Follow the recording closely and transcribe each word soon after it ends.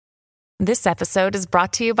This episode is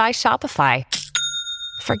brought to you by Shopify.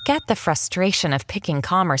 Forget the frustration of picking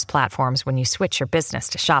commerce platforms when you switch your business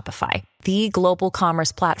to Shopify, the global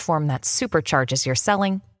commerce platform that supercharges your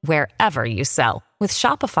selling wherever you sell. With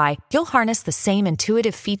Shopify, you'll harness the same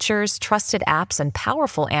intuitive features, trusted apps, and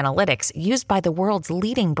powerful analytics used by the world's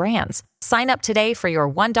leading brands. Sign up today for your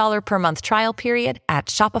 $1 per month trial period at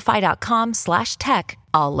shopify.com/tech,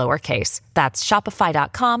 all lowercase. That's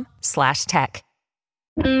shopify.com/tech.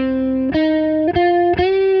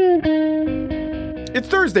 It's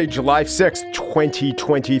Thursday, July 6th,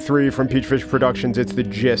 2023. From Peachfish Productions, it's The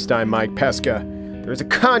Gist. I'm Mike Pesca. There's a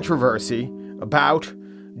controversy about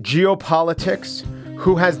geopolitics,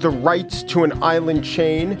 who has the rights to an island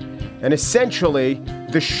chain, and essentially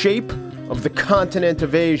the shape of the continent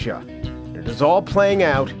of Asia. It is all playing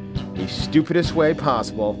out in the stupidest way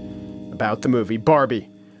possible about the movie Barbie.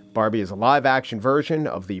 Barbie is a live-action version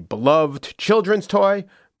of the beloved children's toy.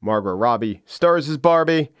 Margot Robbie stars as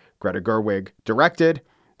Barbie. Greta Gerwig directed.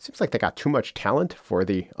 Seems like they got too much talent for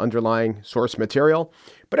the underlying source material.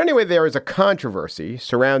 But anyway, there is a controversy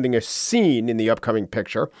surrounding a scene in the upcoming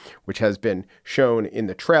picture, which has been shown in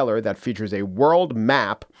the trailer, that features a world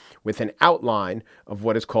map with an outline of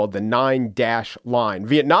what is called the 9-dash line.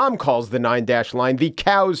 Vietnam calls the 9-dash line the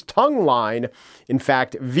cow's tongue line. In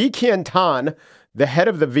fact, Vi Khien Tan, the head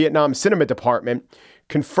of the Vietnam cinema department,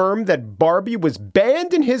 confirmed that Barbie was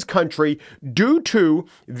banned in his country due to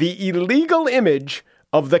the illegal image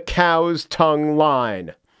of the cow's tongue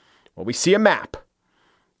line. Well, we see a map.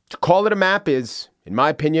 To call it a map is, in my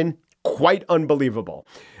opinion, quite unbelievable.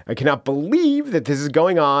 I cannot believe that this is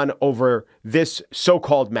going on over this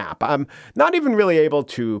so-called map. I'm not even really able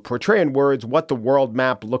to portray in words what the world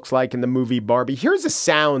map looks like in the movie Barbie. Here's a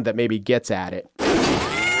sound that maybe gets at it.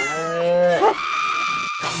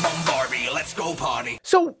 Let's go party.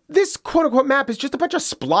 So this quote-unquote map is just a bunch of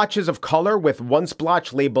splotches of color, with one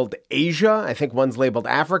splotch labeled Asia. I think one's labeled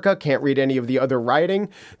Africa. Can't read any of the other writing.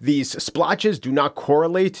 These splotches do not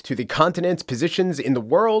correlate to the continent's positions in the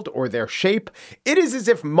world or their shape. It is as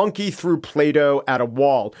if Monkey threw Play-Doh at a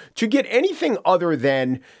wall. To get anything other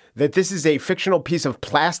than that this is a fictional piece of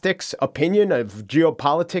plastic's opinion of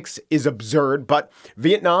geopolitics is absurd, but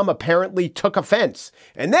Vietnam apparently took offense.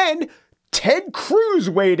 And then Ted Cruz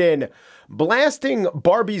weighed in, blasting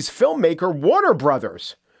Barbie's filmmaker Warner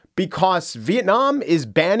Brothers because Vietnam is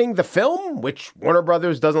banning the film, which Warner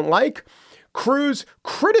Brothers doesn't like. Cruz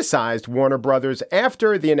criticized Warner Brothers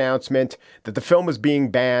after the announcement that the film was being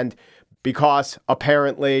banned because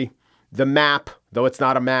apparently the map, though it's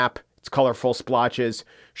not a map, it's colorful splotches,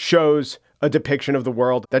 shows a depiction of the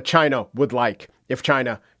world that China would like, if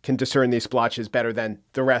China can discern these splotches better than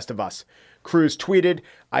the rest of us. Cruz tweeted,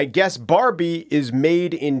 "I guess Barbie is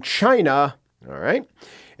made in China." All right.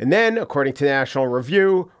 And then, according to National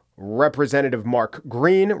Review, Representative Mark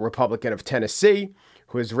Green, Republican of Tennessee,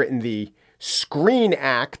 who has written the Screen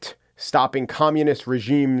Act, stopping communist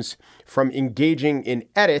regimes from engaging in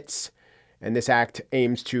edits. And this act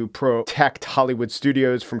aims to protect Hollywood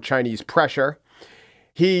studios from Chinese pressure.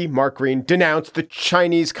 He, Mark Green, denounced the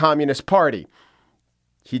Chinese Communist Party.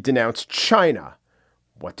 He denounced China.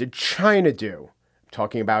 What did China do? I'm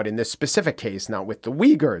talking about in this specific case, not with the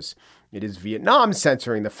Uyghurs. It is Vietnam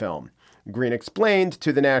censoring the film. Green explained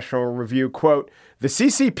to the National Review, quote, "The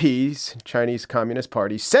CCP's, Chinese Communist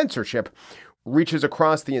Party, censorship reaches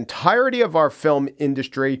across the entirety of our film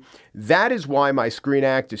industry. That is why my Screen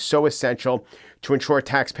Act is so essential to ensure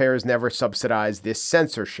taxpayers never subsidize this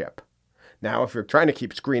censorship." Now, if you're trying to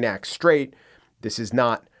keep Screen Act straight, this is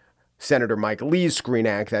not Senator Mike Lee's Screen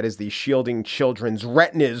Act, that is the shielding children's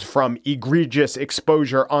retinas from egregious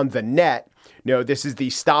exposure on the net. No, this is the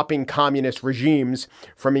stopping communist regimes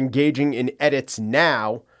from engaging in edits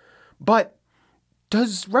now. But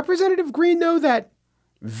does Representative Green know that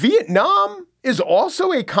Vietnam is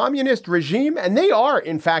also a communist regime? And they are,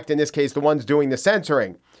 in fact, in this case, the ones doing the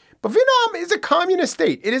censoring. But Vietnam is a communist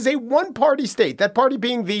state. It is a one-party state, that party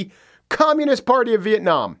being the Communist Party of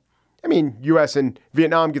Vietnam. I mean, U.S. and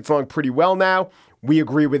Vietnam gets along pretty well now. We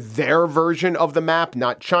agree with their version of the map,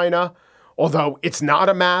 not China. Although it's not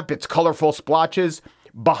a map, it's colorful splotches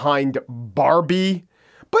behind Barbie.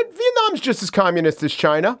 But Vietnam's just as communist as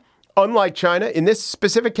China. Unlike China, in this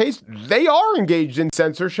specific case, they are engaged in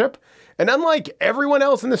censorship. And unlike everyone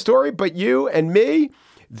else in the story but you and me,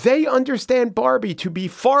 they understand Barbie to be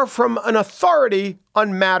far from an authority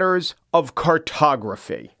on matters of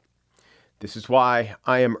cartography. This is why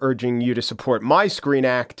I am urging you to support my Screen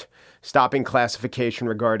Act, stopping classification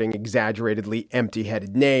regarding exaggeratedly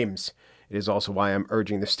empty-headed names. It is also why I'm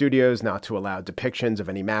urging the studios not to allow depictions of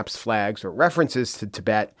any maps, flags, or references to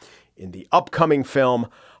Tibet in the upcoming film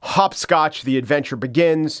Hopscotch: The Adventure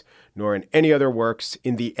Begins, nor in any other works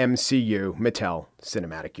in the MCU, Mattel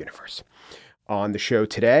Cinematic Universe. On the show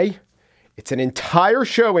today, it's an entire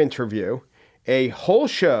show interview, a whole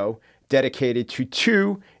show dedicated to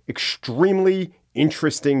two extremely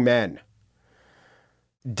interesting men.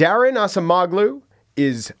 Daron Acemoglu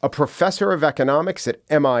is a professor of economics at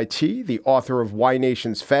MIT, the author of Why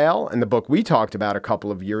Nations Fail and the book we talked about a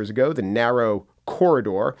couple of years ago, The Narrow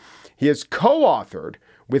Corridor. He has co-authored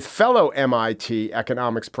with fellow MIT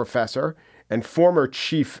economics professor and former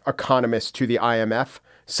chief economist to the IMF,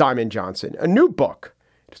 Simon Johnson, a new book.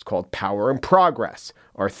 It's called Power and Progress,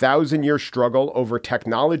 Our 1,000-Year Struggle Over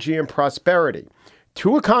Technology and Prosperity.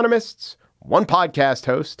 Two economists, one podcast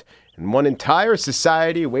host, and one entire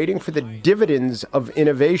society waiting for the dividends of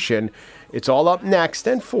innovation. It's all up next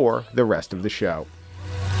and for the rest of the show.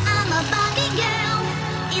 I'm a Barbie girl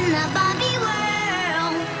in the Barbie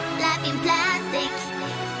world. Life in plastic,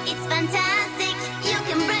 it's fantastic. You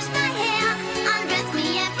can brush my hair, undress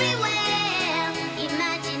me everywhere.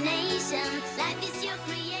 Imagination, life is your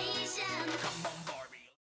creation. Come on,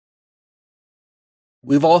 Barbie.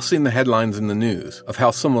 We've all seen the headlines in the news of how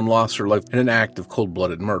someone lost their life in an act of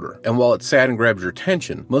cold-blooded murder. And while it's sad and grabs your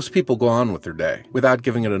attention, most people go on with their day without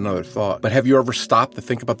giving it another thought. But have you ever stopped to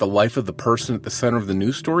think about the life of the person at the center of the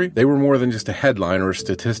news story? They were more than just a headline or a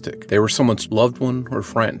statistic. They were someone's loved one or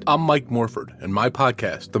friend. I'm Mike Morford, and my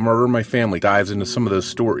podcast, The Murder in My Family, dives into some of those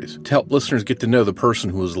stories to help listeners get to know the person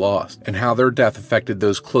who was lost and how their death affected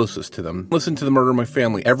those closest to them. Listen to The Murder in My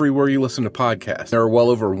Family everywhere you listen to podcasts. There are well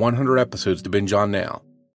over 100 episodes to binge on now.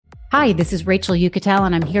 Hi, this is Rachel Yucatel,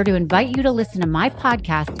 and I'm here to invite you to listen to my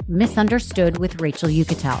podcast, Misunderstood with Rachel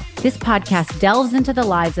Yucatel. This podcast delves into the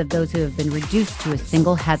lives of those who have been reduced to a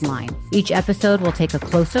single headline. Each episode will take a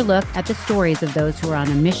closer look at the stories of those who are on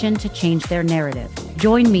a mission to change their narrative.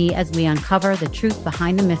 Join me as we uncover the truth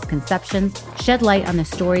behind the misconceptions, shed light on the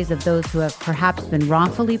stories of those who have perhaps been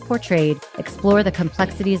wrongfully portrayed, explore the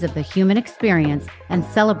complexities of the human experience, and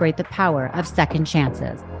celebrate the power of second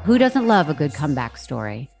chances. Who doesn't love a good comeback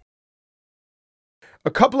story? A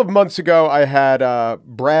couple of months ago, I had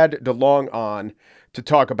Brad DeLong on to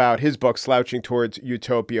talk about his book, Slouching Towards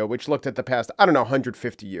Utopia, which looked at the past,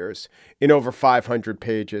 150 years in over 500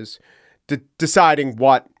 pages, deciding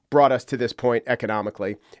what brought us to this point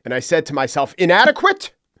economically. And I said to myself,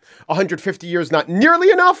 inadequate? 150 years, not nearly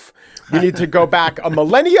enough. We need to go back a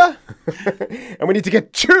millennia. And we need to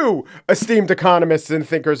get two esteemed economists and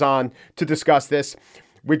thinkers on to discuss this.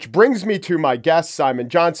 Which brings me to my guests, Simon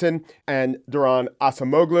Johnson and Daron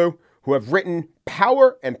Acemoglu, who have written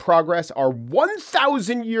Power and Progress, Our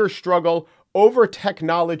 1,000-Year Struggle Over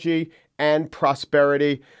Technology and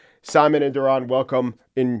Prosperity. Simon and Daron, welcome.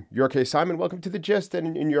 In your case, Simon, welcome to The Gist.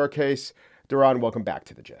 And in your case, Daron, welcome back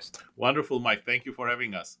to The Gist. Wonderful, Mike. Thank you for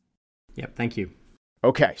having us. Yep, thank you.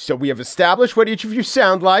 Okay, so we have established what each of you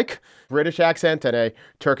sound like, British accent and a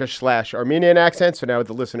Turkish/Armenian accent, so now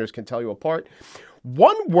the listeners can tell you apart.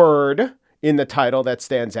 One word in the title that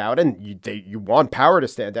stands out, and you want power to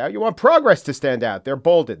stand out, you want progress to stand out. They're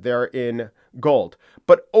bolded, they're in gold.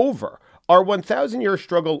 But over, our 1,000-year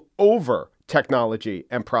struggle over technology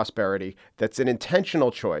and prosperity, that's an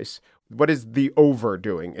intentional choice. What is the over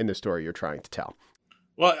doing in the story you're trying to tell?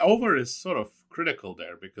 Well, over is sort of critical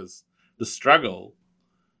there because the struggle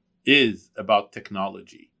is about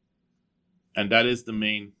technology. And that is the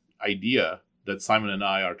main idea that Simon and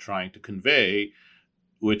I are trying to convey,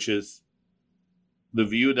 which is the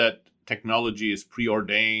view that technology is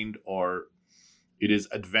preordained or it is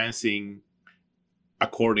advancing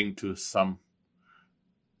according to some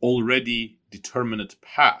already determinate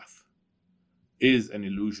path is an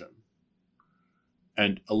illusion.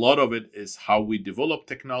 And a lot of it is how we develop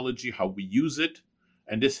technology, how we use it.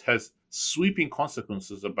 And this has sweeping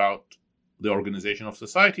consequences about the organization of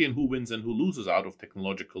society and who wins and who loses out of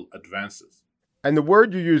technological advances. And the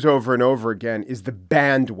word you use over and over again is the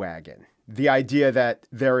bandwagon, the idea that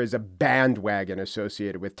there is a bandwagon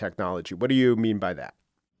associated with technology. What do you mean by that?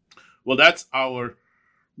 Well, that's our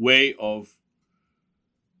way of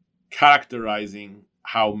characterizing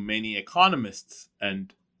how many economists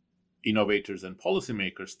and innovators and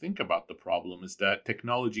policymakers think about the problem, is that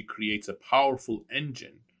technology creates a powerful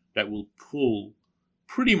engine that will pull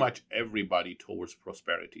pretty much everybody towards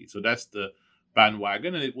prosperity. So that's the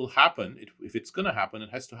bandwagon, and it will happen. If it's going to happen, it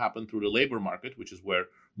has to happen through the labor market, which is where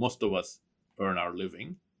most of us earn our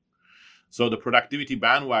living. So the productivity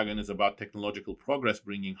bandwagon is about technological progress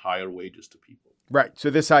bringing higher wages to people. Right. So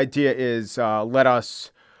this idea is let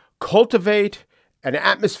us cultivate an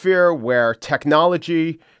atmosphere where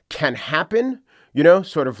technology can happen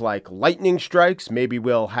sort of like lightning strikes. Maybe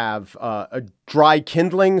we'll have a dry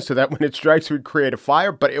kindling so that when it strikes, we create a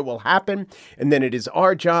fire, but it will happen. And then it is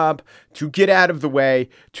our job to get out of the way,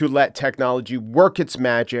 to let technology work its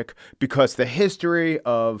magic, because the history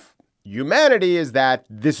of humanity is that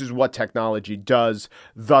this is what technology does,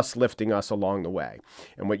 thus lifting us along the way.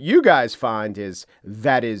 And what you guys find is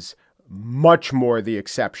that is much more the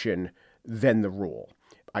exception than the rule.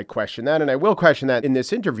 I question that, and I will question that in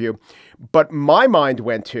this interview. But my mind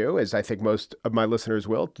went to, as I think most of my listeners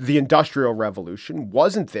will, the Industrial Revolution.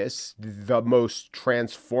 Wasn't this the most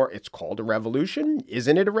it's called a revolution?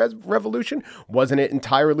 Isn't it a revolution? Wasn't it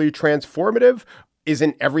entirely transformative?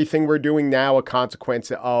 Isn't everything we're doing now a consequence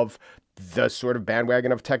of the sort of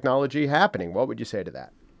bandwagon of technology happening? What would you say to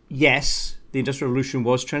that? Yes, the Industrial Revolution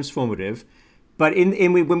was transformative. But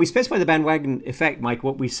when we specify the bandwagon effect, Mike,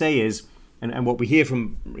 what we say is, and what we hear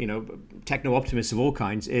from techno-optimists of all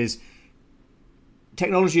kinds is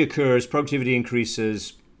technology occurs, productivity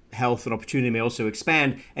increases, health and opportunity may also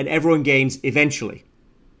expand, and everyone gains eventually.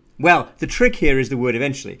 Well, the trick here is the word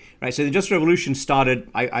eventually, right? So the Industrial Revolution started,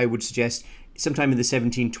 I would suggest, sometime in the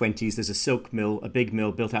 1720s. There's a silk mill, a big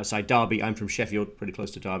mill built outside Derby. I'm from Sheffield, pretty close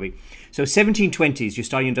to Derby. So 1720s, you're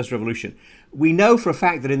starting Industrial Revolution. We know for a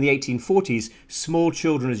fact that in the 1840s, small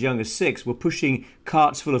children as young as 6 were pushing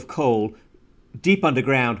carts full of coal deep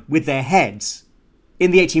underground with their heads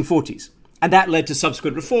in the 1840s. And that led to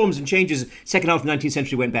subsequent reforms and changes. Second half of the 19th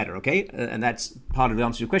century went better, okay? And that's part of the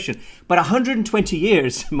answer to your question. But 120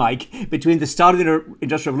 years, Mike, between the start of the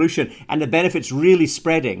Industrial Revolution and the benefits really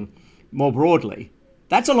spreading more broadly,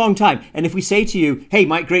 that's a long time. And if we say to you, hey,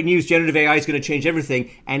 Mike, great news, generative AI is going to change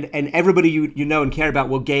everything, and everybody you know and care about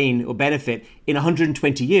will gain or benefit in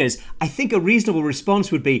 120 years, I think a reasonable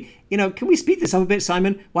response would be, can we speed this up a bit,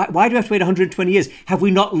 Simon? Why do we have to wait 120 years? Have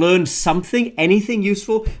we not learned something, anything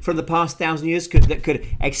useful from the past 1,000 years that could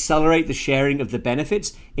accelerate the sharing of the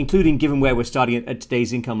benefits, including given where we're starting at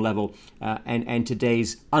today's income level and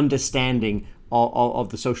today's understanding of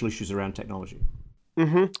the social issues around technology?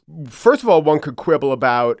 Mm-hmm. First of all, one could quibble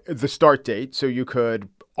about the start date. So you could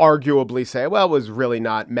arguably say, well, it was really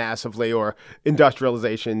not massively, or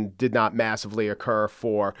industrialization did not massively occur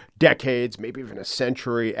for decades, maybe even a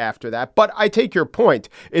century after that. But I take your point.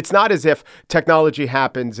 It's not as if technology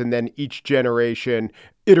happens and then each generation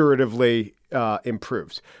iteratively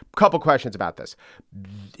improves. Couple questions about this.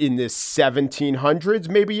 In the 1700s,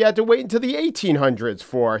 maybe you had to wait until the 1800s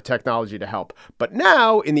for technology to help. But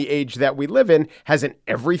now, in the age that we live in, hasn't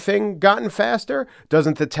everything gotten faster?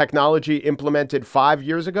 Doesn't the technology implemented 5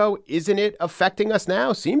 years ago, isn't it affecting us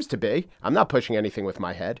now? Seems to be. I'm not pushing anything with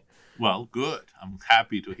my head. Well, good. I'm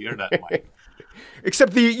happy to hear that, Mike.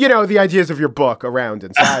 Except the ideas of your book around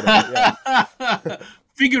inside of it. Yeah.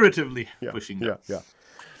 Figuratively pushing them. Yeah.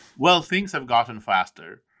 Well, things have gotten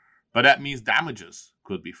faster, but that means damages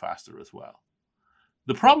could be faster as well.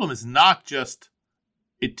 The problem is not just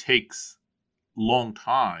it takes long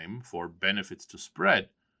time for benefits to spread.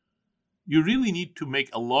 You really need to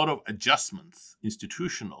make a lot of adjustments,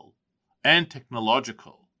 institutional and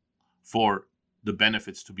technological, for the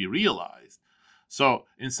benefits to be realized. So,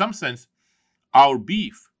 in some sense, our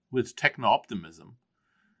beef with techno-optimism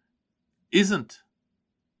isn't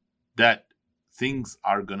that things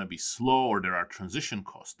are going to be slow or there are transition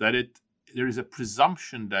costs, that there is a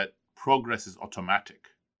presumption that progress is automatic.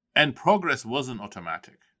 And progress wasn't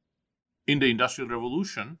automatic. In the Industrial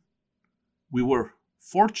Revolution, we were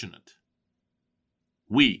fortunate.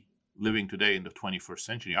 We, living today in the 21st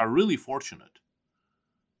century, are really fortunate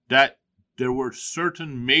that there were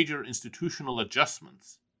certain major institutional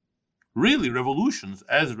adjustments. Really, revolutions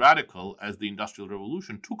as radical as the Industrial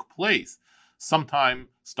Revolution took place sometime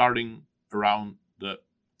starting around the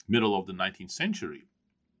middle of the 19th century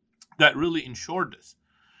that really ensured this.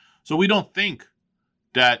 So we don't think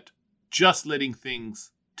that just letting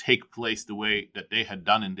things take place the way that they had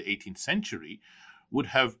done in the 18th century would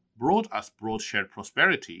have brought us broad shared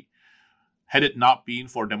prosperity had it not been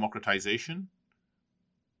for democratization,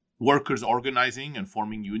 workers organizing and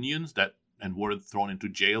forming unions and were thrown into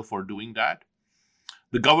jail for doing that,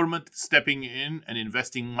 the government stepping in and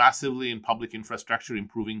investing massively in public infrastructure,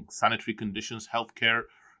 improving sanitary conditions, healthcare,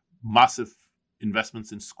 massive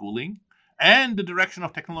investments in schooling, and the direction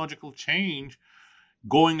of technological change,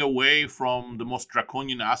 going away from the most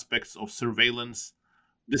draconian aspects of surveillance,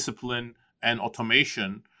 discipline, and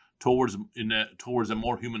automation towards a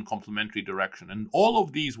more human complementary direction. And all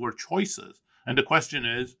of these were choices. And the question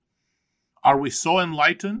is, are we so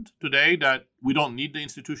enlightened today that we don't need the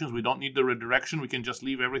institutions, we don't need the redirection, we can just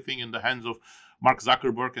leave everything in the hands of Mark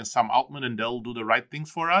Zuckerberg and Sam Altman and they'll do the right things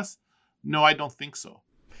for us? No, I don't think so.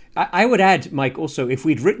 I would add, Mike, also, if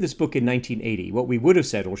we'd written this book in 1980, what we would have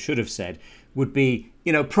said or should have said would be,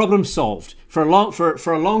 problem solved. For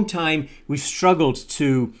a long time, we've struggled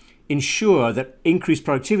to ensure that increased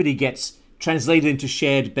productivity gets translated into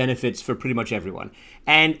shared benefits for pretty much everyone.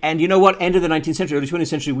 And you know what? End of the 19th century, early 20th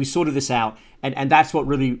century, we sorted this out. And that's what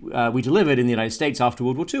really we delivered in the United States after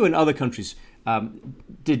World War II, and other countries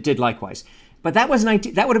did likewise. But that would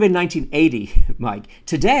have been 1980, Mike.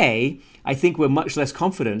 Today, I think we're much less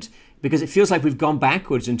confident because it feels like we've gone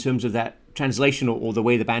backwards in terms of that translation or the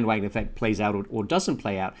way the bandwagon effect plays out or doesn't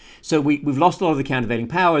play out. So we've lost a lot of the countervailing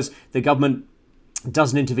powers. The government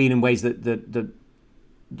doesn't intervene in ways that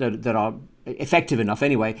are effective enough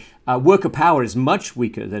anyway. Worker power is much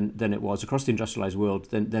weaker than it was across the industrialized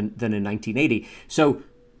world than in 1980. So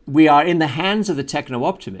we are in the hands of the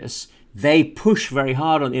techno-optimists. They push very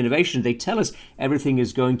hard on innovation. They tell us everything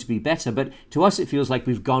is going to be better. But to us, it feels like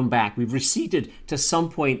we've gone back. We've receded to some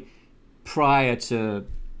point prior to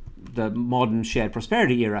the modern shared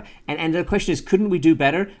prosperity era. And the question is, couldn't we do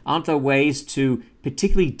better? Aren't there ways to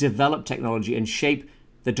particularly develop technology and shape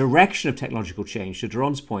the direction of technological change, to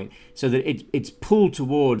Doron's point, so that it's pulled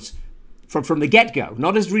towards, from the get-go,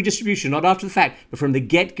 not as redistribution, not after the fact, but from the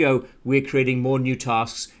get-go, we're creating more new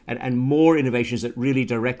tasks and more innovations that really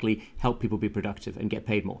directly help people be productive and get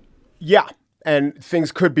paid more. Yeah, and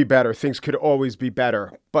things could be better. Things could always be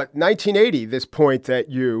better. But 1980, this point that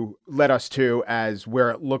you led us to as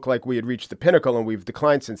where it looked like we had reached the pinnacle and we've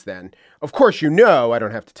declined since then. Of course, I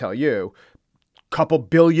don't have to tell you, couple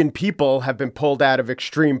billion people have been pulled out of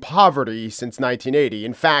extreme poverty since 1980.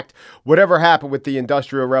 In fact, whatever happened with the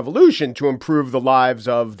Industrial Revolution to improve the lives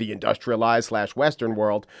of the industrialized/Western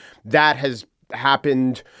world, that has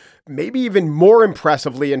happened maybe even more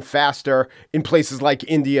impressively and faster in places like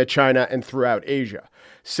India, China, and throughout Asia.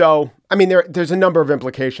 So, I mean, there's a number of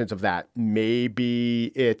implications of that.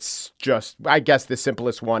 Maybe it's just, I guess the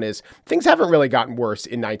simplest one is things haven't really gotten worse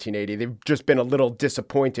in 1980. They've just been a little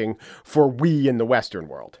disappointing for we in the Western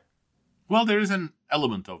world. Well, there is an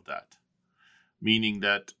element of that, meaning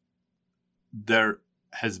that there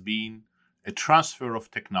has been a transfer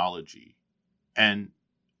of technology and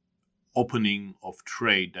opening of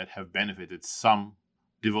trade that have benefited some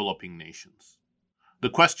developing nations. The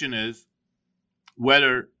question is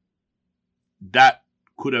whether that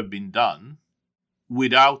could have been done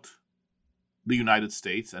without the United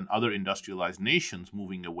States and other industrialized nations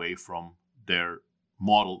moving away from their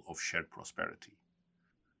model of shared prosperity.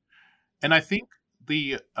 And I think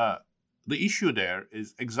the issue there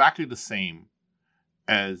is exactly the same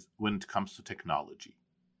as when it comes to technology,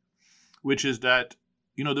 which is that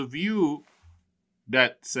the view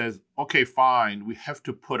that says, okay, fine, we have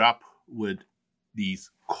to put up with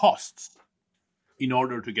these costs in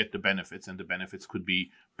order to get the benefits. And the benefits could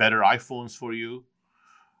be better iPhones for you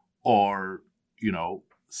or,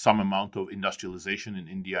 some amount of industrialization in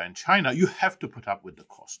India and China. You have to put up with the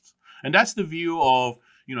costs. And that's the view of,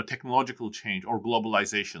 technological change or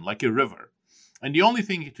globalization, like a river. And the only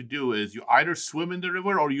thing to do is you either swim in the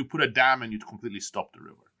river or you put a dam and you completely stop the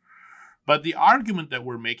river. But the argument that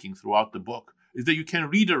we're making throughout the book is that you can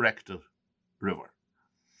redirect the river.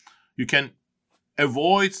 You can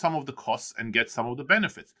avoid some of the costs and get some of the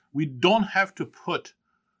benefits. We don't have to put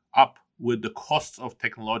up with the costs of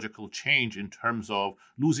technological change in terms of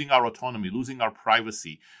losing our autonomy, losing our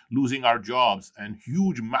privacy, losing our jobs, and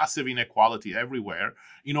huge, massive inequality everywhere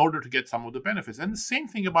in order to get some of the benefits. And the same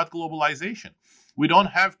thing about globalization. We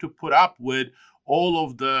don't have to put up with all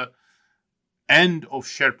of the end of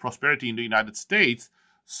shared prosperity in the United States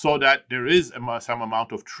so that there is some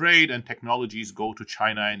amount of trade and technologies go to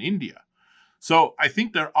China and India. So I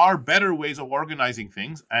think there are better ways of organizing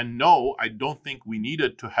things. And no, I don't think we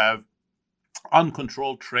needed to have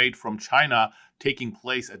uncontrolled trade from China taking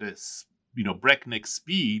place at a breakneck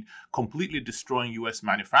speed, completely destroying U.S.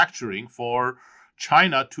 manufacturing for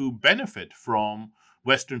China to benefit from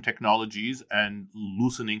Western technologies and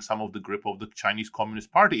loosening some of the grip of the Chinese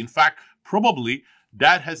Communist Party. In fact, probably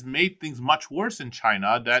that has made things much worse in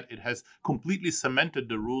China, that it has completely cemented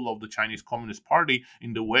the rule of the Chinese Communist Party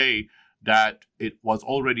in the way that it was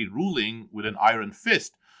already ruling with an iron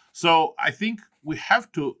fist. So I think we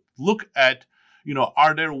have to look at,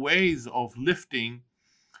 are there ways of lifting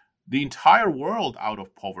the entire world out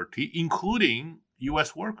of poverty, including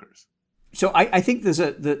U.S. workers? So I think there's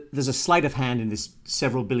a sleight of hand in this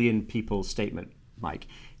several billion people statement, Mike,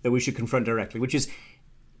 that we should confront directly, which is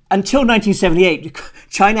until 1978,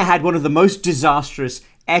 China had one of the most disastrous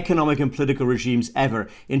economic and political regimes ever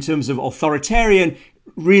in terms of authoritarian,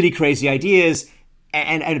 really crazy ideas,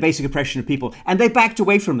 and a basic oppression of people. And they backed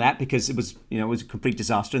away from that because it was a complete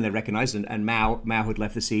disaster, and they recognized, and Mao had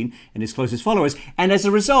left the scene and his closest followers. And as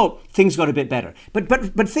a result, things got a bit better.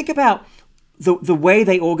 But think about the way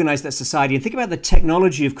they organized that society, and think about the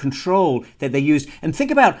technology of control that they used, and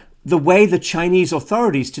think about the way the Chinese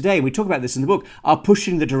authorities today, we talk about this in the book, are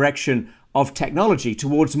pushing the direction of technology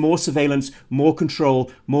towards more surveillance, more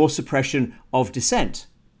control, more suppression of dissent.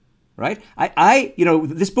 Right?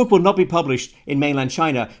 This book will not be published in mainland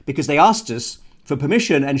China because they asked us for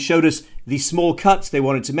permission and showed us the small cuts they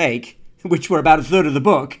wanted to make, which were about a third of the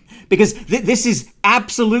book, because this is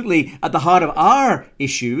absolutely at the heart of our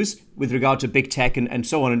issues with regard to big tech and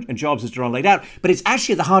so on and jobs, as Duran laid out. But it's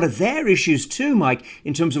actually at the heart of their issues too, Mike,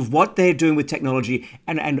 in terms of what they're doing with technology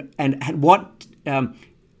and what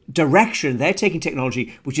direction they're taking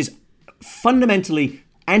technology, which is fundamentally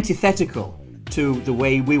antithetical to the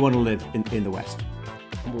way we want to live in the West.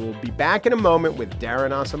 We'll be back in a moment with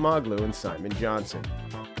Darren Asamoglu and Simon Johnson.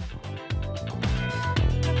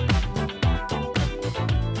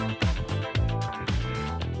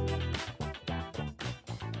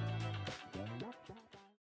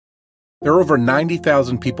 There are over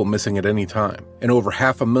 90,000 people missing at any time, and over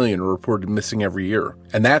 500,000 are reported missing every year.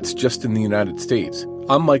 And that's just in the United States.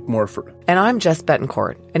 I'm Mike Morford. And I'm Jess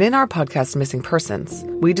Betancourt. And in our podcast, Missing Persons,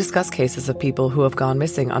 we discuss cases of people who have gone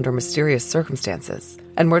missing under mysterious circumstances.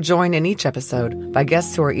 And we're joined in each episode by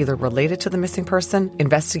guests who are either related to the missing person,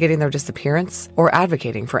 investigating their disappearance, or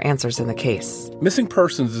advocating for answers in the case. Missing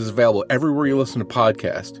Persons is available everywhere you listen to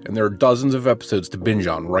podcasts, and there are dozens of episodes to binge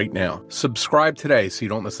on right now. Subscribe today so you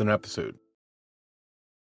don't miss an episode.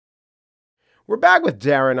 We're back with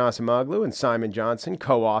Darren Asamoglu and Simon Johnson,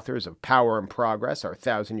 co-authors of Power and Progress, Our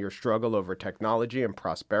 1,000-Year Struggle Over Technology and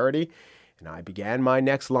Prosperity. And I began my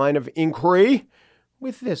next line of inquiry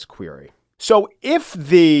with this query. So if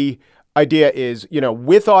the idea is,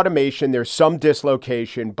 with automation, there's some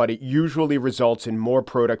dislocation, but it usually results in more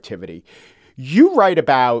productivity. You write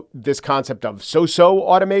about this concept of so-so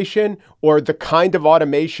automation, or the kind of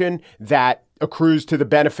automation that accrues to the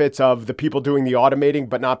benefits of the people doing the automating,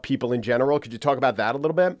 but not people in general. Could you talk about that a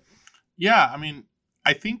little bit? Yeah,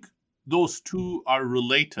 I think those two are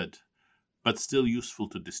related, but still useful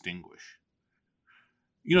to distinguish.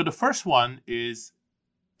 The first one is,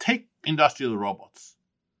 take industrial robots.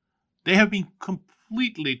 They have been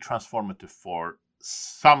completely transformative for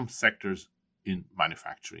some sectors in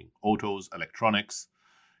manufacturing: autos, electronics,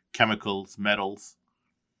 chemicals, metals.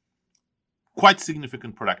 Quite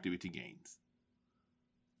significant productivity gains.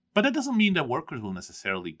 But that doesn't mean that workers will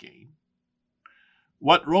necessarily gain.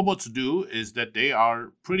 What robots do is that they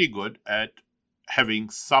are pretty good at having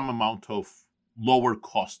some amount of lower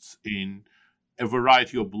costs in a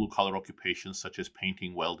variety of blue-collar occupations, such as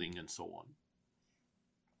painting, welding, and so on.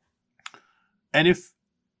 And if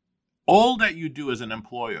all that you do as an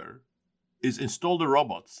employer is install the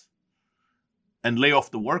robots and lay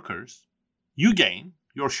off the workers, you gain,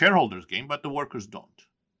 your shareholders gain, but the workers don't.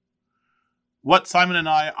 What Simon and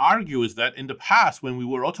I argue is that in the past, when we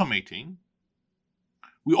were automating,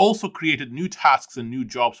 we also created new tasks and new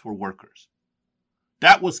jobs for workers.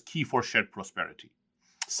 That was key for shared prosperity.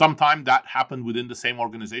 Sometimes that happened within the same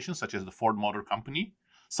organization, such as the Ford Motor Company.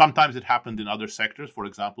 Sometimes it happened in other sectors, for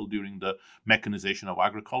example, during the mechanization of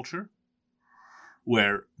agriculture,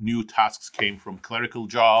 where new tasks came from clerical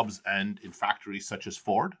jobs and in factories such as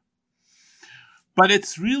Ford. But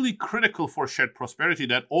it's really critical for shared prosperity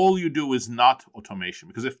that all you do is not automation,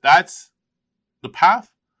 because if that's the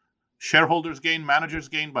path, shareholders gain, managers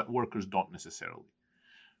gain, but workers don't necessarily.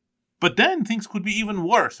 But then things could be even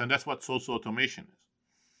worse, and that's what social automation is.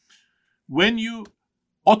 When you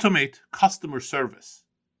automate customer service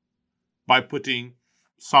by putting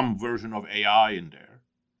some version of AI in there,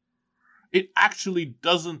 it actually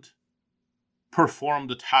doesn't perform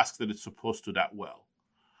the task that it's supposed to that well.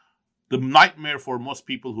 The nightmare for most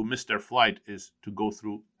people who miss their flight is to go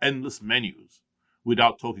through endless menus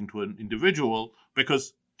without talking to an individual,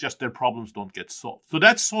 because just their problems don't get solved. So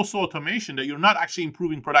that's social automation, that you're not actually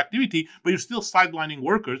improving productivity, but you're still sidelining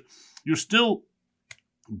workers. You're still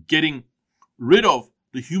getting rid of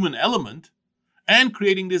the human element and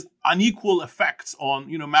creating these unequal effects on,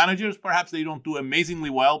 managers. Perhaps they don't do amazingly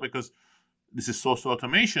well because this is social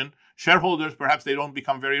automation. Shareholders, perhaps they don't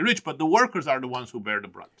become very rich, but the workers are the ones who bear the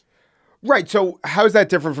brunt. Right. So how is that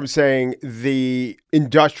different from saying the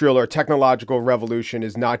industrial or technological revolution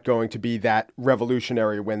is not going to be that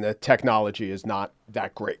revolutionary when the technology is not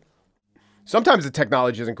that great? Sometimes the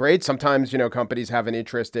technology isn't great. Sometimes, companies have an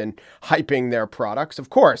interest in hyping their products, of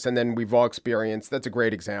course. And then we've all experienced, that's a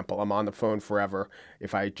great example. I'm on the phone forever.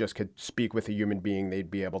 If I just could speak with a human being,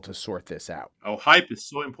 they'd be able to sort this out. Oh, hype is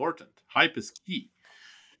so important. Hype is key.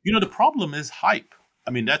 The problem is hype.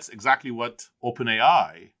 I mean, that's exactly what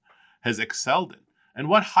OpenAI has excelled in. And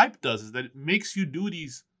what hype does is that it makes you do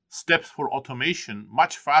these steps for automation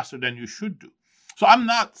much faster than you should do. So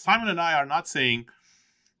Simon and I are not saying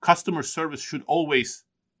customer service should always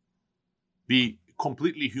be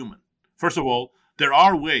completely human. First of all, there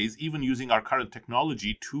are ways, even using our current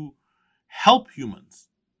technology, to help humans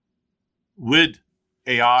with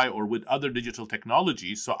AI or with other digital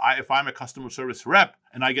technologies. So if I'm a customer service rep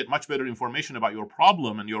and I get much better information about your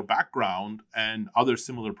problem and your background and other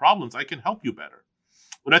similar problems, I can help you better.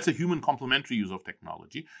 But that's a human complementary use of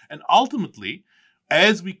technology. And ultimately,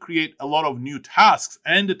 as we create a lot of new tasks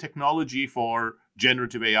and the technology for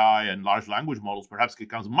generative AI and large language models perhaps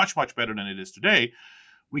becomes much, much better than it is today,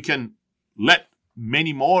 we can let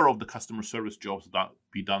many more of the customer service jobs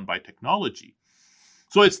be done by technology.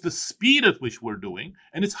 So it's the speed at which we're doing,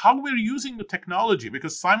 and it's how we're using the technology,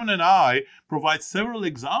 because Simon and I provide several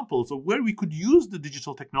examples of where we could use the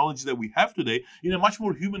digital technology that we have today in a much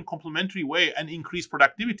more human complementary way and increase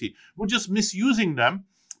productivity. We're just misusing them,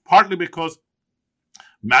 partly because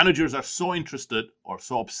managers are so interested or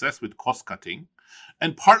so obsessed with cost cutting,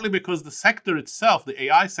 and partly because the sector itself, the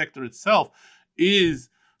AI sector itself, is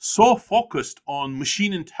so focused on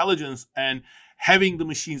machine intelligence and having the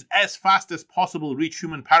machines as fast as possible reach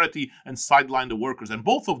human parity and sideline the workers. And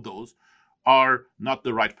both of those are not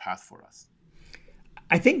the right path for us.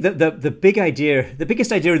 I think that the biggest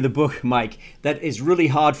idea in the book, Mike, that is really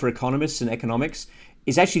hard for economists and economics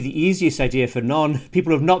is actually the easiest idea for people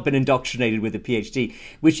who have not been indoctrinated with a PhD,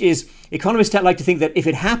 which is economists like to think that if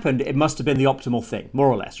it happened, it must have been the optimal thing, more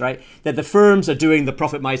or less, right? That the firms are doing the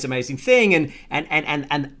profit maximizing thing and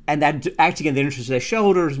that acting in the interest of their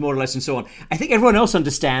shareholders, more or less, and so on. I think everyone else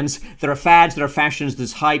understands there are fads, there are fashions,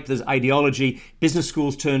 there's hype, there's ideology. Business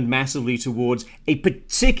schools turned massively towards a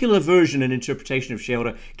particular version and interpretation of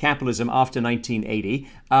shareholder capitalism after 1980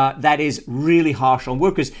 that is really harsh on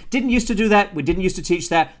workers. Didn't used to do that. We didn't used to teach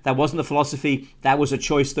that. That wasn't the philosophy. That was a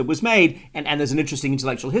choice that was made. And there's an interesting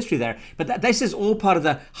intellectual history there. But this is all part of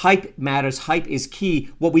the hype matters. Hype is key.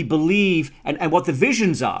 What we believe and what the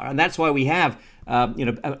visions are. And that's why we have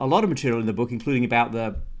a lot of material in the book, including about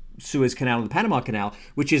the Suez Canal and the Panama Canal,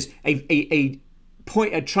 which is the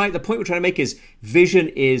point we're trying to make is vision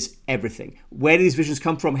is everything. Where do these visions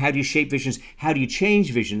come from? How do you shape visions? How do you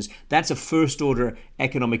change visions? That's a first order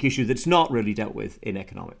economic issue that's not really dealt with in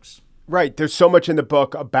economics. Right. There's so much in the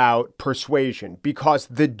book about persuasion, because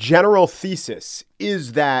the general thesis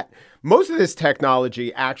is that most of this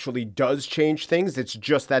technology actually does change things. It's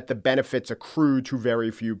just that the benefits accrue to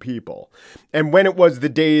very few people. And when it was the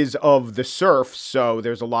days of the serfs, so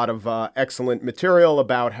there's a lot of excellent material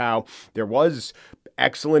about how there was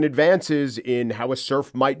excellent advances in how a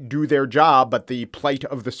serf might do their job, but the plight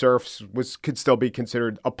of the serfs could still be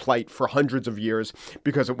considered a plight for hundreds of years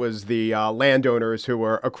because it was the landowners who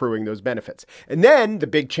were accruing those benefits. And then the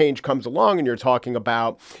big change comes along and you're talking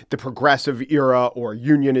about the progressive era or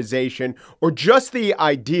unionization, or just the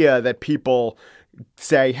idea that people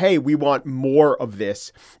say, hey, we want more of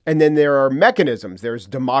this. And then there are mechanisms. There's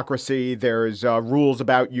democracy. There's rules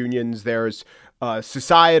about unions. There's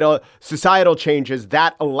societal changes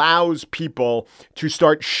that allows people to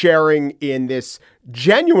start sharing in this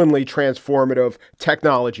genuinely transformative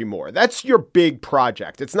technology more. That's your big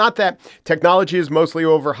project. It's not that technology is mostly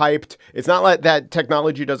overhyped. It's not like that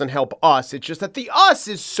technology doesn't help us. It's just that the us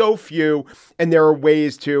is so few, and there are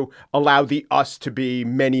ways to allow the us to be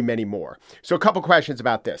many, many more. So a couple questions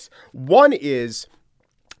about this. One is,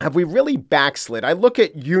 have we really backslid? I look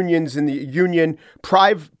at unions in the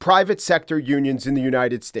private sector unions in the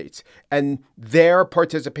United States, and their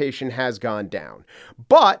participation has gone down.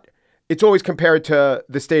 But it's always compared to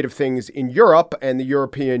the state of things in Europe, and the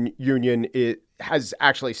European Union has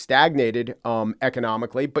actually stagnated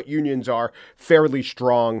economically, but unions are fairly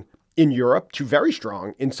strong in Europe to very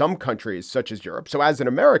strong in some countries such as Europe. So as an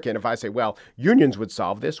American, if I say, well, unions would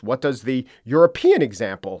solve this, what does the European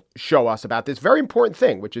example show us about this very important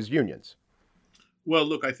thing, which is unions? Well,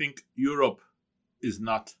 look, I think Europe is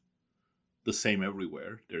not the same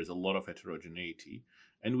everywhere. There's a lot of heterogeneity.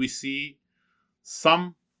 And we see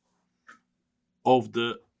some of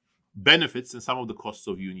the benefits and some of the costs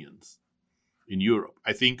of unions in Europe.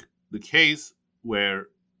 I think the case where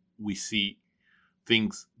we see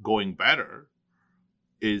things going better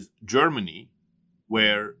is Germany,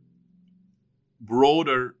 where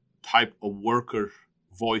broader type of worker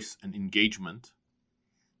voice and engagement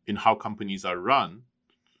in how companies are run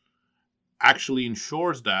actually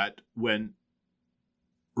ensures that when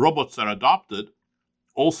robots are adopted,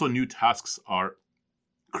 also new tasks are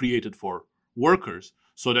created for workers,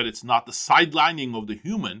 so that it's not the sidelining of the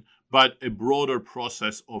human, but a broader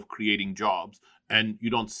process of creating jobs. And you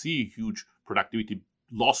don't see huge productivity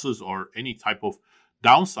losses or any type of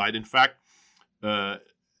downside. In fact,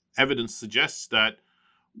 evidence suggests that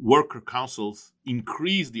worker councils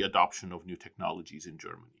increase the adoption of new technologies in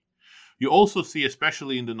Germany. You also see,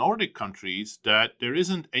 especially in the Nordic countries, that there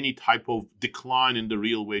isn't any type of decline in the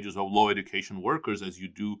real wages of low education workers as you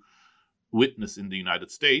do witness in the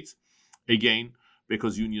United States. Again,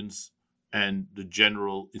 because unions and the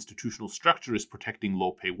general institutional structure is protecting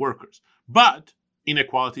low-pay workers. But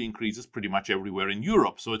inequality increases pretty much everywhere in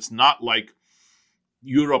Europe. So it's not like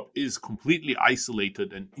Europe is completely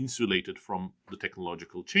isolated and insulated from the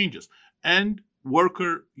technological changes. And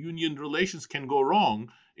worker union relations can go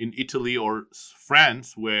wrong in Italy or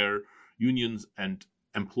France, where unions and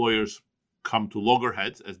employers come to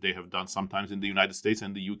loggerheads, as they have done sometimes in the United States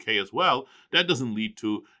and the UK as well. That doesn't lead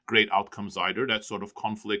to great outcomes either. That sort of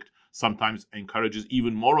conflict sometimes encourages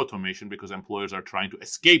even more automation because employers are trying to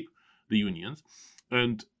escape the unions.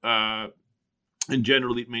 And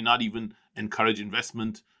generally, it may not even encourage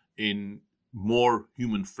investment in more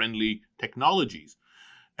human-friendly technologies.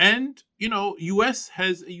 And, US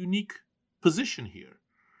has a unique position here.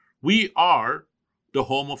 We are the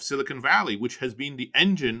home of Silicon Valley, which has been the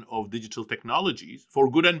engine of digital technologies for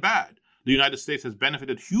good and bad. The United States has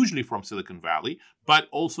benefited hugely from Silicon Valley, but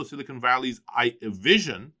also Silicon Valley's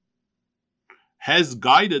vision has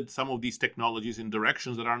guided some of these technologies in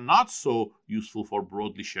directions that are not so useful for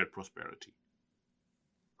broadly shared prosperity.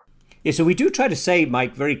 Yeah, so we do try to say,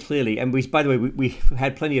 Mike, very clearly, and by the way, we've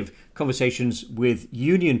had plenty of conversations with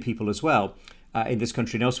union people as well in this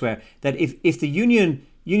country and elsewhere, that if the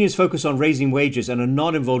unions focus on raising wages and are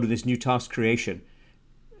not involved in this new task creation,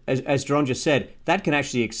 as Doron just said, that can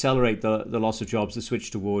actually accelerate the loss of jobs, the switch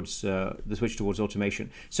towards automation.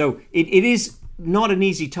 So it is not an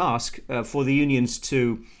easy task for the unions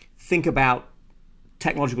to think about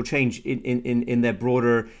technological change in their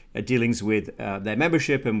broader dealings with their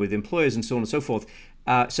membership and with employers and so on and so forth.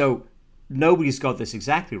 So nobody's got this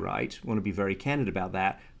exactly right. I want to be very candid about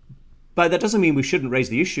that. But that doesn't mean we shouldn't raise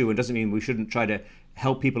the issue, and doesn't mean we shouldn't try to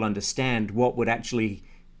help people understand what would actually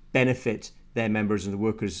benefit their members and the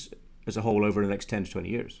workers as a whole over the next 10 to 20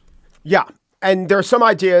 years. Yeah. And there are some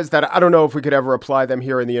ideas that I don't know if we could ever apply them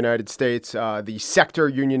here in the United States. The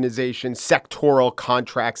sector unionization, sectoral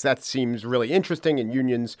contracts, that seems really interesting. And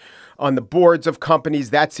unions on the boards of companies,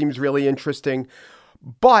 that seems really interesting.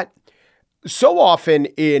 But so often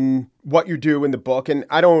in what you do in the book, and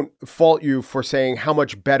I don't fault you for saying how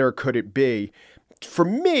much better could it be, for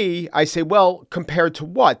me, I say, well, compared to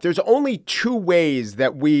what? There's only two ways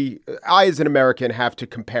that I as an American have to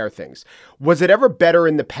compare things. Was it ever better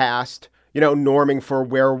in the past? Norming for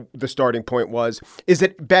where the starting point was. Is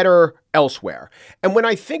it better elsewhere? And when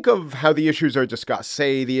I think of how the issues are discussed,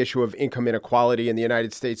 say the issue of income inequality in the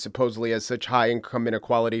United States supposedly has such high income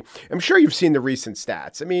inequality, I'm sure you've seen the recent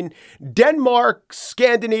stats. I mean, Denmark,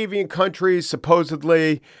 Scandinavian countries,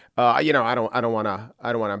 supposedly, I don't want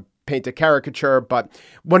to paint a caricature, but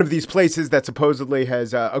one of these places that supposedly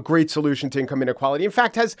has a great solution to income inequality, in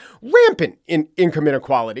fact, has rampant income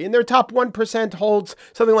inequality. And their top 1% holds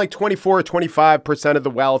something like 24 or 25% of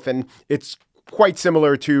the wealth, and it's quite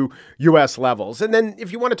similar to U.S. levels. And then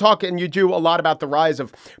if you want to talk, and you do a lot about the rise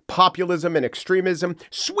of populism and extremism,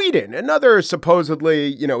 Sweden, another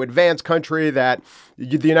supposedly, advanced country that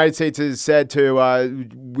the United States is said to,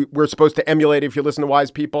 we're supposed to emulate if you listen to wise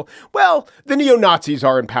people. Well, the neo-Nazis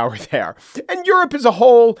are in power there. And Europe as a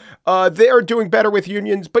whole, they're doing better with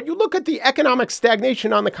unions. But you look at the economic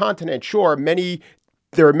stagnation on the continent. Sure,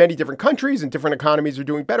 there are many different countries and different economies are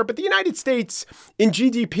doing better, but the United States in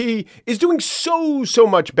GDP is doing so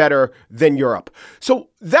much better than Europe. So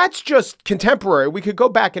that's just contemporary. We could go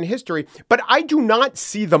back in history, but I do not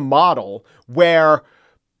see the model where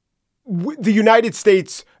the United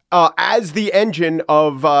States, as the engine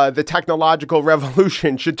of the technological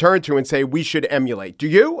revolution, should turn to and say we should emulate. Do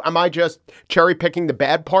you? Am I just cherry picking the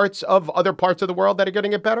bad parts of other parts of the world that are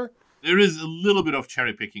getting it better? There is a little bit of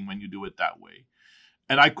cherry picking when you do it that way.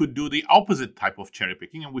 And I could do the opposite type of cherry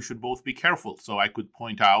picking, and we should both be careful. So I could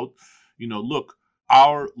point out, look,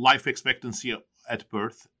 our life expectancy at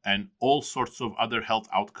birth and all sorts of other health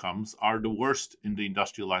outcomes are the worst in the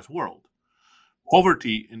industrialized world.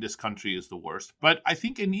 Poverty in this country is the worst. But I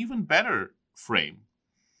think an even better frame,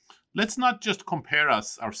 let's not just compare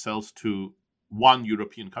ourselves to one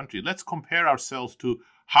European country. Let's compare ourselves to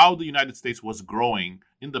how the United States was growing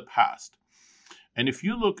in the past. And if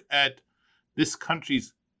you look at this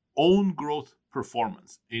country's own growth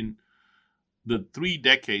performance in the 3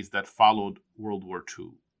 decades that followed World War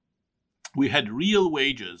II, we had real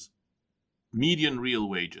wages, median real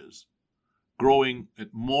wages, growing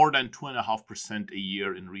at more than 2.5% a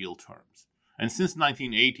year in real terms. And since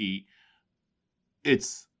 1980,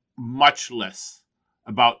 it's much less,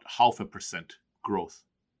 about 0.5% growth.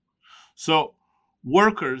 So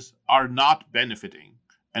workers are not benefiting.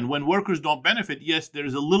 And when workers don't benefit, yes, there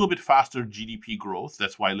is a little bit faster GDP growth.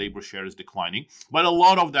 That's why labor share is declining. But a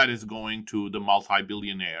lot of that is going to the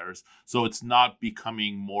multi-billionaires. So it's not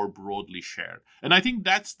becoming more broadly shared. And I think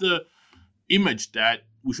that's the image that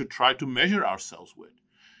we should try to measure ourselves with.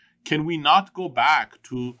 Can we not go back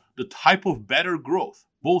to the type of better growth,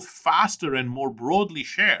 both faster and more broadly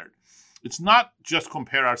shared? It's not just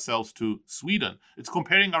compare ourselves to Sweden. It's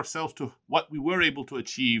comparing ourselves to what we were able to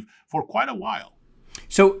achieve for quite a while.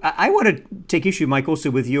 So I want to take issue, Mike,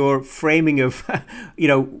 also with your framing of,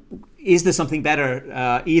 is there something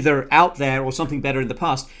better either out there or something better in the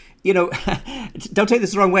past? Don't take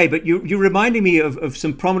this the wrong way, but you're reminding me of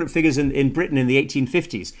some prominent figures in Britain in the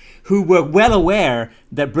 1850s who were well aware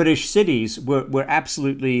that British cities were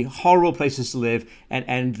absolutely horrible places to live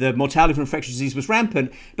and the mortality from infectious disease was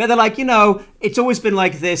rampant. But they're like, it's always been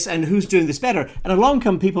like this and who's doing this better? And along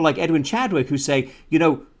come people like Edwin Chadwick who say,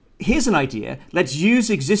 here's an idea. Let's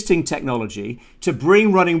use existing technology to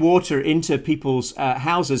bring running water into people's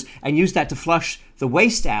houses and use that to flush the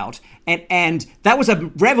waste out. And that was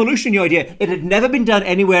a revolutionary idea. It had never been done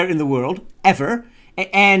anywhere in the world, ever.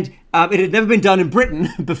 And it had never been done in Britain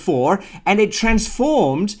before. And it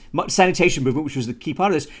transformed, sanitation movement, which was the key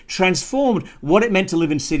part of this, transformed what it meant to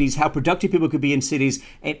live in cities, how productive people could be in cities,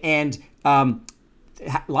 and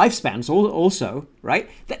lifespans also, right?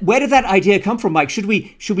 Where did that idea come from, Mike? Should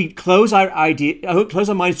we close our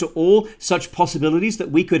minds to all such possibilities that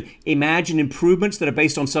we could imagine improvements that are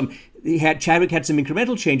based on Chadwick had some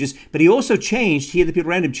incremental changes, but he also changed the people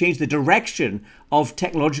around him changed the direction of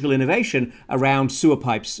technological innovation around sewer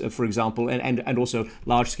pipes, for example, and also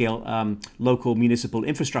large scale local municipal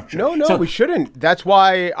infrastructure. No, we shouldn't. That's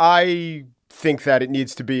why I think that it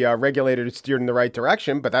needs to be regulated and steered in the right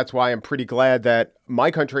direction, but that's why I'm pretty glad that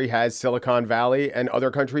my country has Silicon Valley and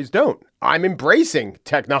other countries don't. I'm embracing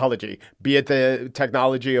technology, be it the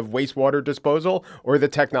technology of wastewater disposal or the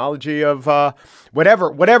technology of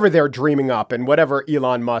whatever they're dreaming up and whatever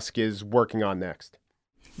Elon Musk is working on next.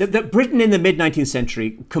 The Britain in the mid-19th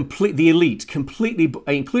century, the elite, completely,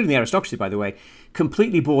 including the aristocracy, by the way,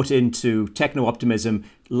 completely bought into techno-optimism,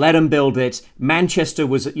 let them build it. Manchester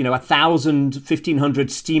was, 1,000, 1,500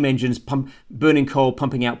 steam engines burning coal,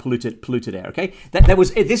 pumping out polluted air, okay?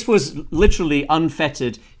 This was literally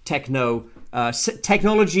unfettered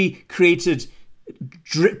technology created,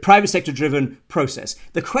 private sector driven process.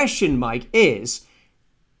 The question, Mike, is,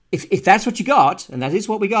 if that's what you got, and that is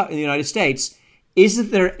what we got in the United States,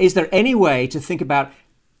 is there any way to think about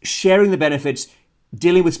sharing the benefits,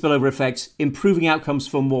 dealing with spillover effects, improving outcomes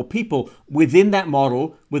for more people within that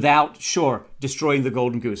model without, destroying the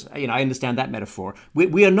golden goose? I understand that metaphor.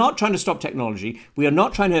 We are not trying to stop technology. We are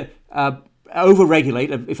not trying to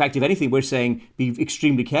over-regulate. In fact, if anything, we're saying be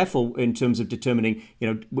extremely careful in terms of determining,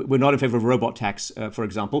 we're not in favor of robot tax, for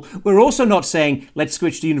example. We're also not saying let's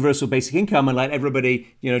switch to universal basic income and let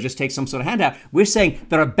everybody, just take some sort of handout. We're saying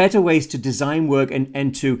there are better ways to design work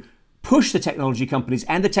and to push the technology companies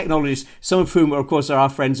and the technologists, some of whom, of course, are our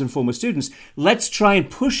friends and former students. Let's try and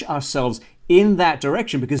push ourselves in that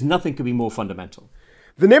direction because nothing could be more fundamental.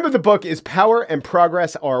 The name of the book is Power and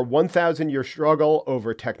Progress, Our 1,000-Year Struggle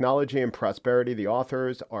Over Technology and Prosperity. The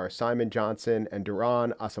authors are Simon Johnson and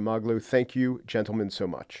Duran Asamoglu. Thank you, gentlemen, so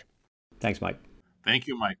much. Thanks, Mike. Thank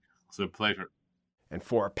you, Mike. It's a pleasure. And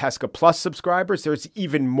for Pesca Plus subscribers, there's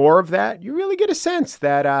even more of that. You really get a sense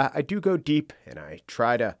that I do go deep and I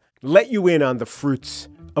try to let you in on the fruits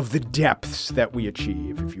of the depths that we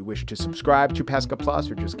achieve. If you wish to subscribe to Pesca Plus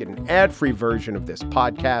or just get an ad-free version of this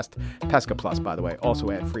podcast, Pesca Plus, by the way,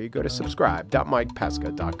 also ad-free, go to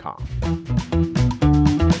subscribe.mikepesca.com.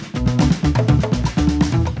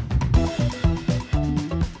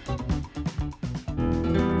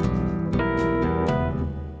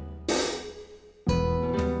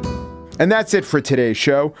 And that's it for today's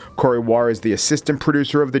show. Corey War is the assistant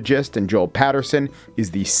producer of The Gist, and Joel Patterson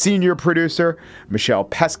is the senior producer. Michelle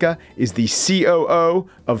Pesca is the COO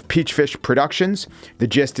of Peachfish Productions. The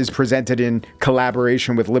Gist is presented in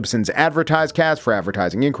collaboration with Libsyn's AdvertiseCast. For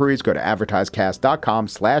advertising inquiries, go to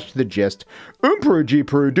advertisecast.com/thegist. Peru, G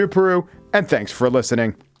Peru, Du Peru, and thanks for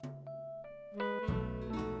listening.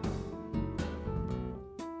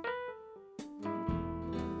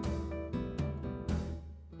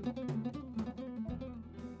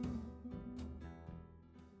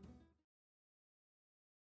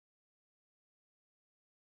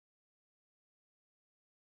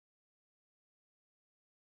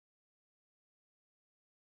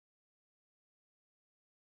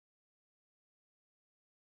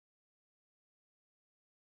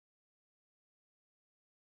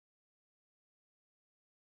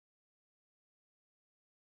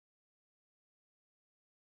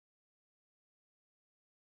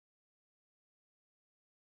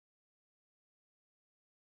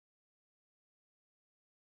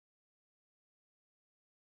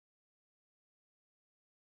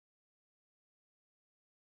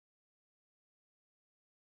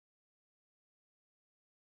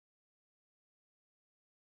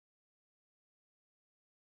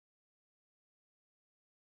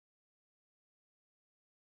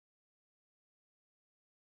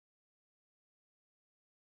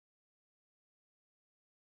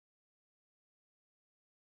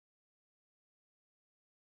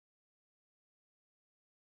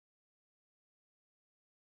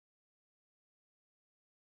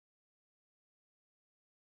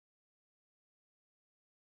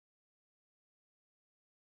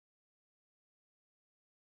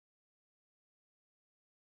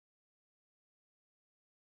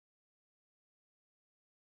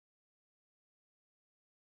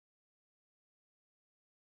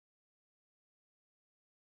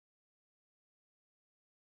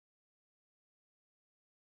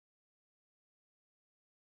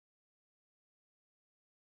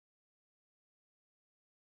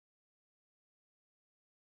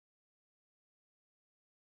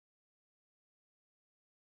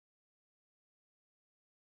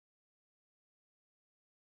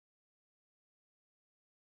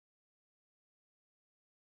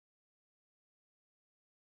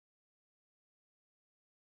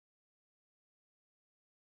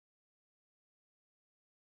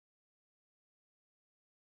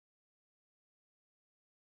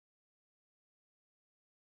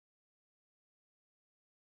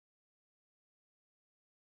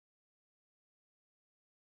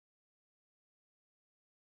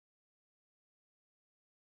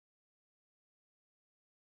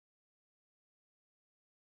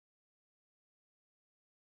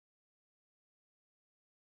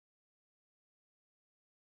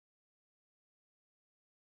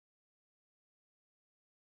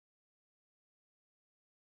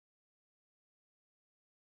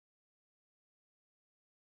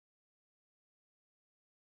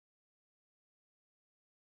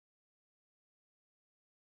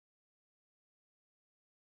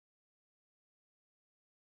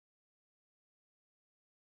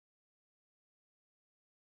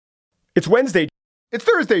 It's Wednesday. It's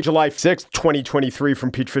Thursday, July 6th, 2023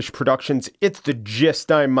 from Peachfish Productions. It's The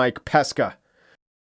Gist. I'm Mike Pesca.